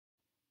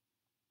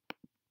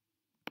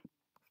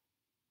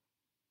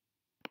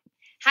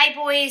Hi,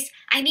 boys.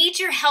 I need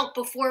your help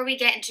before we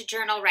get into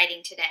journal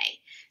writing today.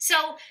 So,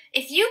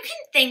 if you can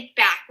think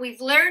back, we've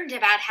learned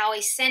about how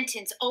a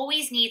sentence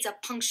always needs a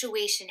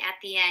punctuation at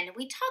the end.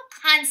 We talk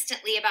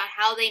constantly about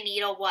how they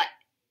need a what?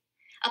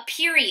 A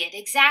period,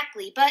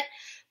 exactly. But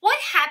what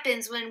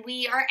happens when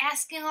we are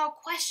asking a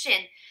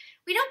question?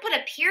 We don't put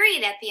a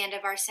period at the end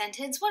of our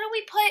sentence. What do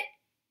we put?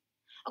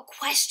 A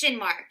question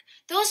mark.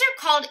 Those are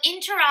called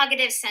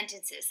interrogative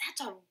sentences.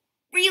 That's a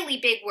really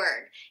big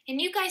word. Can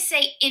you guys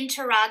say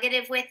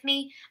interrogative with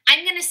me?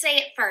 I'm going to say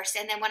it first,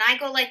 and then when I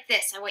go like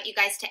this, I want you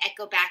guys to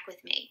echo back with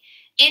me.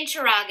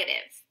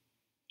 Interrogative.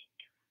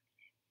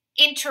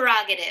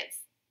 Interrogative.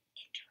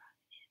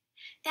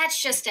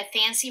 That's just a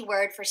fancy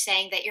word for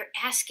saying that you're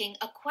asking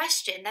a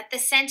question, that the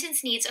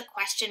sentence needs a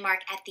question mark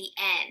at the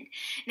end.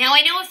 Now,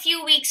 I know a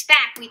few weeks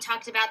back we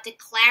talked about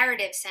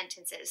declarative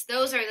sentences.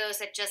 Those are those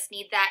that just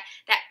need that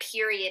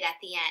period at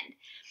the end.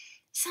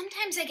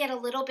 Sometimes I get a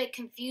little bit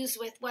confused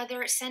with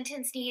whether a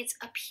sentence needs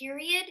a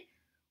period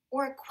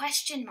or a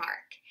question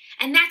mark.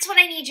 And that's what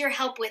I need your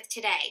help with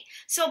today.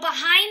 So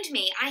behind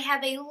me, I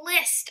have a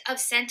list of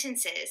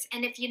sentences.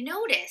 And if you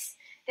notice,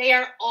 they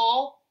are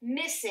all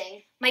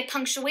missing my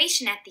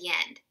punctuation at the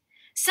end.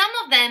 Some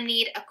of them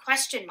need a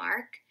question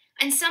mark,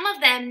 and some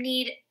of them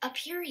need a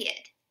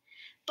period.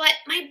 But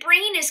my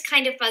brain is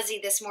kind of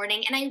fuzzy this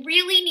morning, and I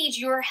really need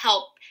your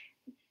help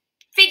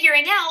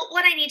figuring out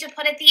what I need to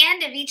put at the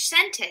end of each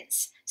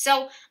sentence. So I'm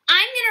going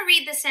to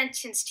read the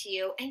sentence to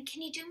you, and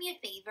can you do me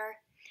a favor?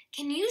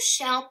 Can you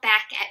shout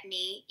back at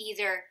me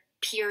either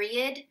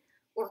period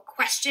or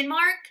question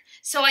mark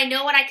so I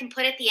know what I can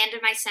put at the end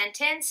of my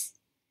sentence?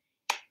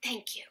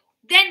 Thank you.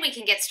 Then we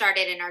can get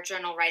started in our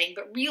journal writing,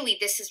 but really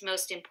this is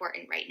most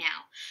important right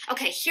now.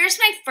 Okay, here's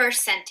my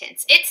first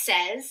sentence. It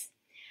says,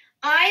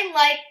 I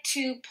like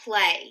to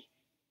play.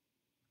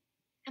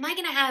 Am I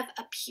going to have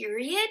a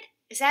period?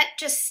 Is that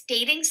just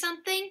stating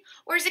something?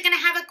 Or is it going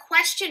to have a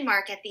question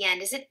mark at the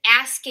end? Is it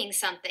asking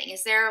something?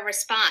 Is there a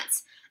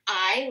response?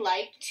 I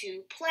like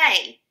to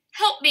play.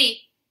 Help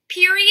me.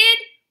 Period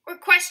or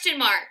question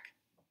mark?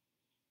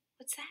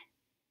 What's that?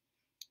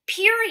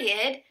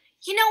 Period.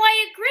 You know,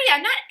 I agree.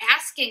 I'm not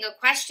asking a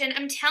question.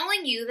 I'm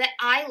telling you that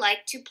I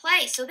like to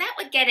play. So that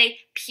would get a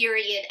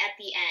period at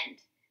the end.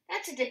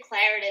 That's a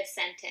declarative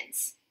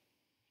sentence.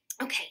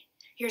 Okay,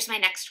 here's my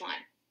next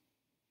one.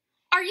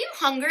 Are you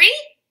hungry?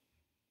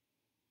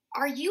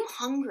 Are you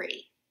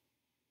hungry?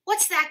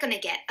 What's that going to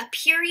get? A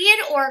period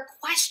or a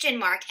question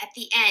mark at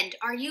the end?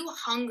 Are you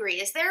hungry?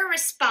 Is there a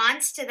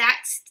response to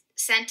that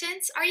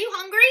sentence? Are you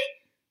hungry?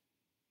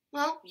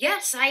 Well,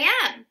 yes, I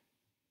am.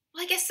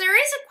 Well, I guess there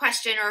is a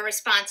question or a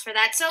response for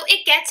that, so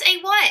it gets a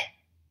what?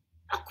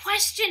 A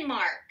question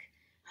mark.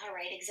 All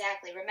right,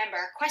 exactly. Remember,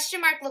 a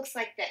question mark looks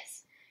like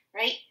this,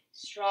 right?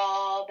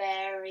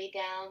 Strawberry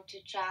down to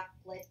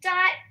chocolate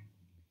dot.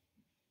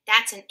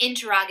 That's an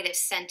interrogative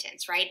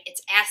sentence, right?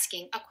 It's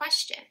asking a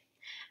question.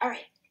 All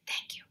right,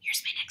 thank you.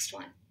 Here's my next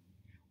one.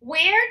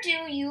 Where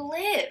do you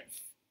live?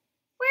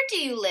 Where do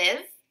you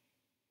live?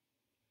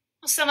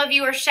 Well, some of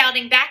you are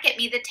shouting back at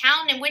me the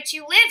town in which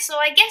you live, so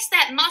I guess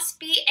that must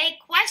be a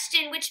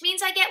question, which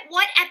means I get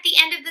what at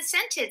the end of the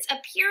sentence?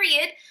 A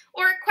period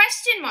or a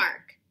question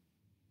mark?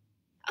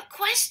 A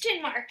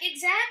question mark,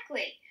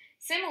 exactly.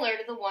 Similar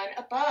to the one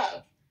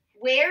above.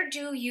 Where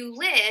do you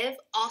live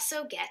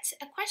also gets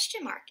a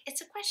question mark.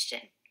 It's a question.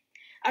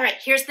 All right,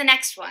 here's the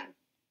next one.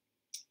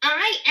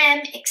 I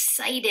am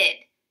excited.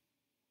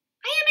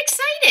 I am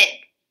excited.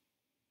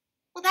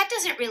 Well, that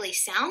doesn't really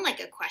sound like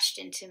a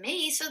question to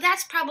me, so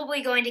that's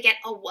probably going to get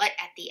a what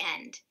at the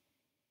end?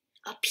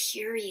 A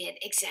period,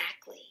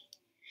 exactly.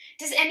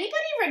 Does anybody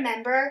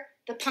remember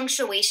the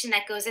punctuation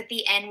that goes at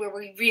the end where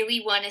we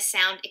really want to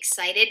sound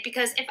excited?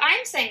 Because if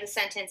I'm saying the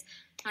sentence,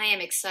 I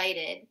am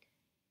excited,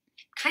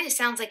 kind of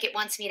sounds like it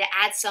wants me to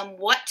add some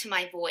what to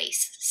my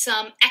voice,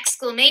 some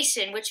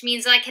exclamation, which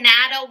means I can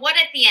add a what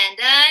at the end,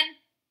 an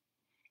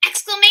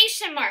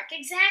exclamation mark,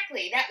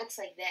 exactly. That looks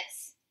like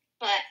this,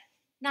 but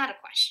not a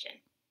question.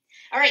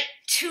 All right,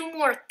 two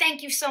more.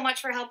 Thank you so much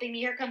for helping me.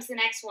 Here comes the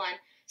next one.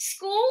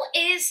 School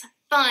is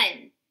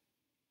fun.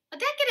 Would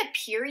that get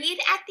a period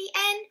at the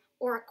end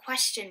or a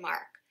question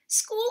mark?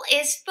 School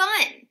is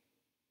fun.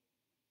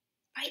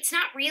 Right, it's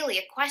not really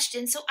a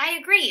question, so I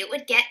agree. It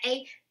would get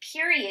a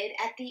period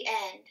at the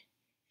end.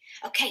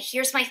 Okay,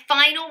 here's my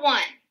final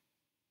one.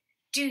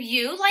 Do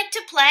you like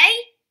to play?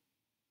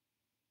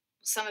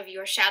 Some of you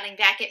are shouting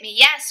back at me,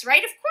 yes,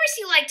 right? Of course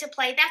you like to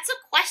play. That's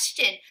a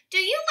question. Do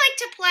you like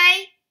to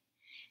play?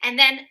 And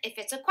then if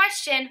it's a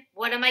question,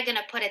 what am I going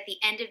to put at the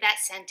end of that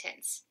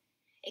sentence?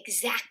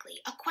 Exactly,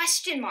 a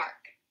question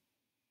mark.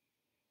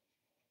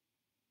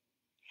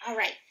 All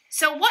right,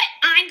 so what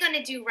I'm going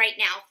to do right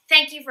now,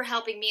 thank you for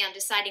helping me on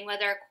deciding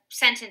whether a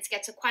sentence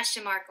gets a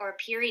question mark or a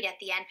period at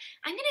the end.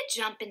 I'm going to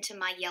jump into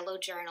my yellow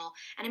journal,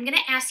 and I'm going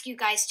to ask you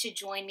guys to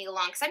join me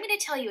along, because I'm going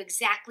to tell you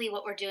exactly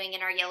what we're doing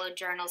in our yellow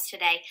journals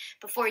today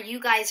before you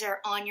guys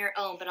are on your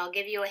own, but I'll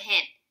give you a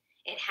hint.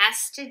 It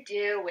has to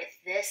do with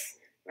this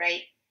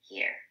right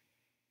here.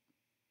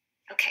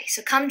 Okay,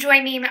 so come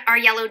join me in our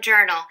yellow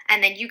journal,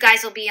 and then you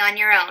guys will be on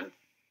your own.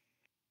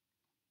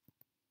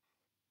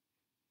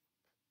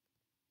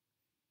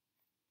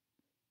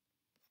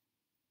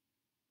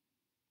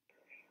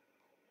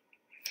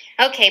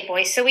 Okay,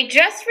 boys, so we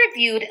just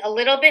reviewed a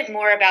little bit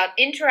more about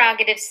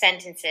interrogative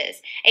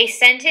sentences, a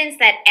sentence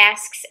that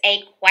asks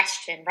a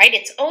question, right?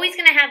 It's always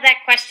going to have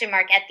that question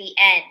mark at the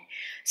end.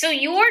 So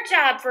your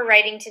job for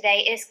writing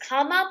today is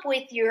come up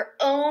with your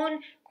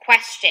own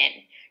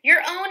question,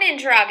 your own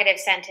interrogative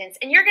sentence,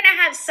 and you're going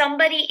to have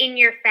somebody in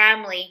your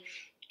family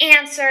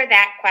answer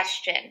that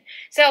question.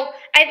 So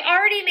I've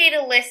already made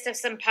a list of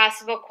some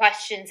possible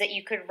questions that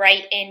you could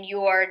write in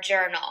your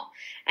journal.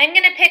 I'm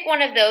going to pick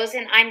one of those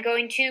and I'm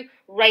going to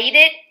write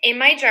it in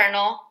my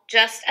journal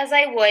just as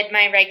I would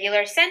my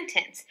regular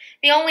sentence.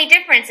 The only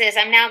difference is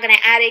I'm now going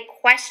to add a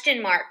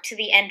question mark to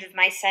the end of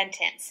my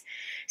sentence.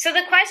 So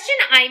the question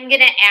I'm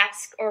going to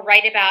ask or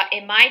write about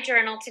in my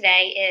journal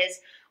today is,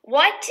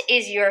 what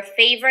is your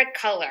favorite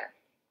color?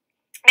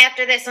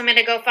 After this, I'm going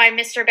to go find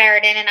Mr.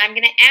 Barradin and I'm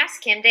going to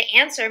ask him to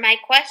answer my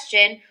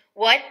question,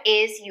 what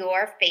is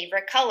your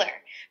favorite color?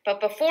 But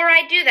before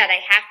I do that,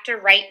 I have to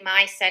write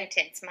my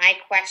sentence, my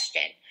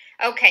question.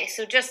 Okay,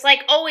 so just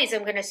like always,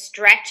 I'm going to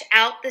stretch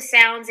out the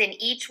sounds in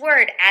each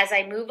word as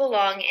I move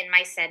along in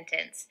my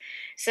sentence.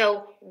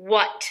 So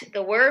what,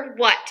 the word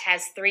what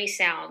has 3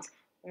 sounds.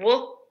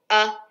 What.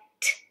 I'm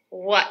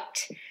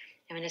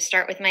going to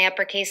start with my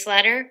uppercase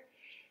letter.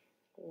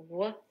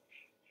 What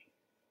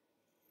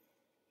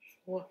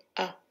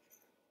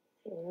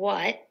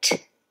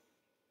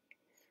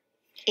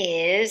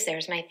is,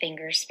 there's my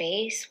finger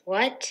space,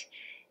 what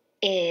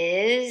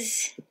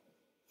is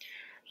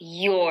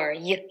your,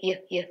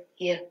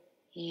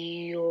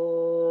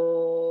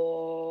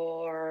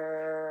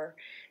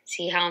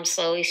 see how I'm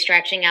slowly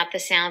stretching out the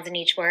sounds in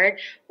each word?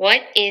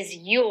 What is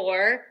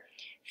your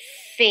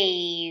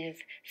favorite?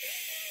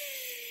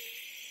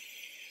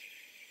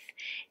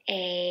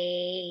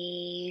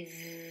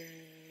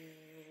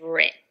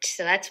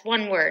 So that's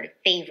one word,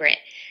 favorite.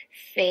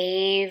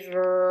 Favorite,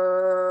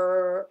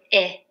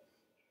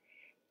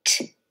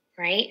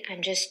 right?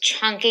 I'm just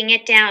chunking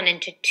it down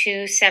into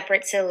 2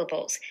 separate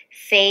syllables.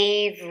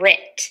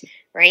 Favorite,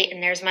 right?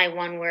 And there's my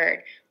one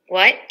word.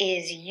 What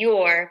is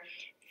your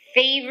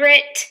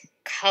favorite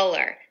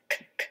color?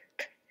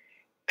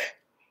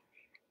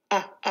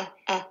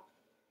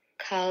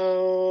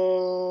 Color.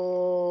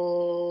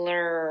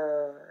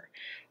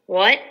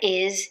 What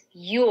is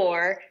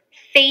your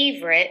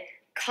favorite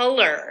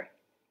color?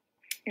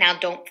 Now,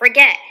 don't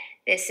forget,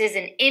 this is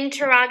an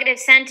interrogative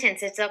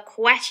sentence. It's a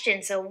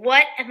question. So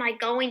what am I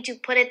going to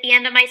put at the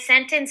end of my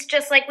sentence,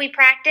 just like we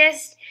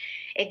practiced?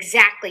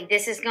 Exactly.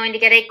 This is going to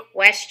get a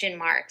question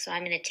mark. So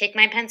I'm going to take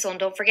my pencil, and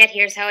don't forget,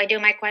 here's how I do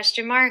my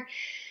question mark.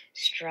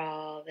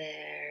 Strawberry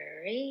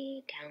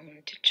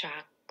down to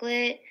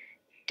chocolate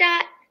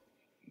dot.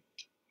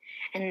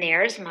 And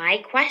there's my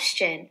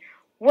question.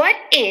 What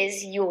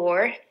is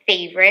your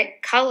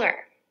favorite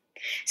color?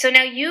 So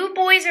now you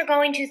boys are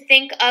going to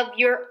think of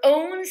your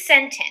own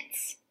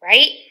sentence,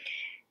 right?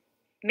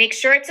 Make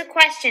sure it's a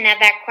question, add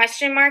that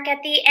question mark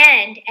at the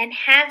end, and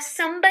have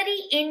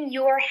somebody in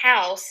your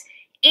house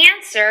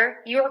answer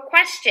your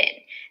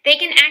question. They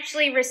can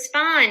actually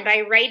respond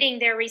by writing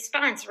their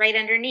response right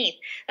underneath.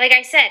 Like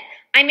I said,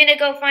 I'm going to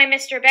go find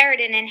Mr.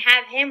 Barradin and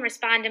have him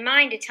respond to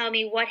mine to tell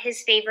me what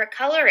his favorite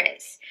color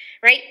is,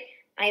 right?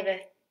 I have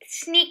a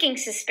sneaking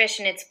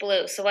suspicion it's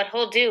blue. So what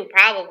he'll do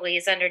probably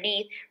is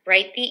underneath,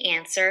 write the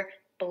answer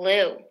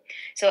blue.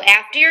 So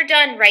after you're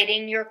done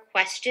writing your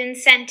question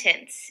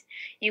sentence,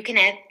 you can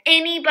have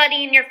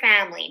anybody in your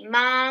family,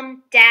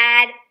 mom,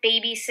 dad,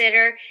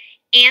 babysitter,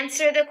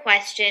 answer the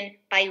question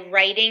by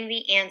writing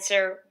the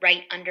answer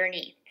right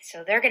underneath.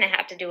 So they're going to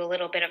have to do a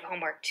little bit of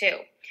homework too.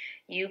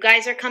 You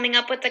guys are coming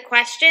up with the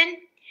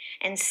question,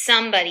 and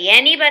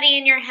anybody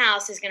in your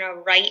house is going to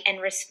write and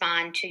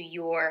respond to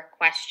your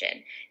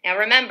question. Now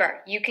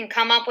remember, you can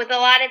come up with a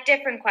lot of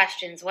different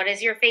questions. What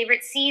is your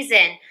favorite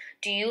season?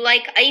 Do you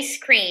like ice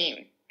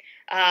cream?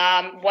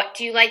 What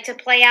do you like to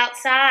play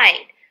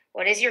outside?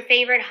 What is your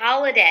favorite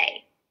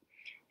holiday?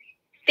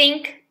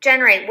 Think,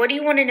 generate. What do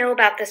you want to know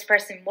about this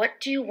person? What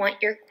do you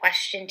want your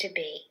question to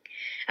be?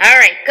 All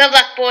right, good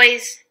luck,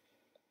 boys.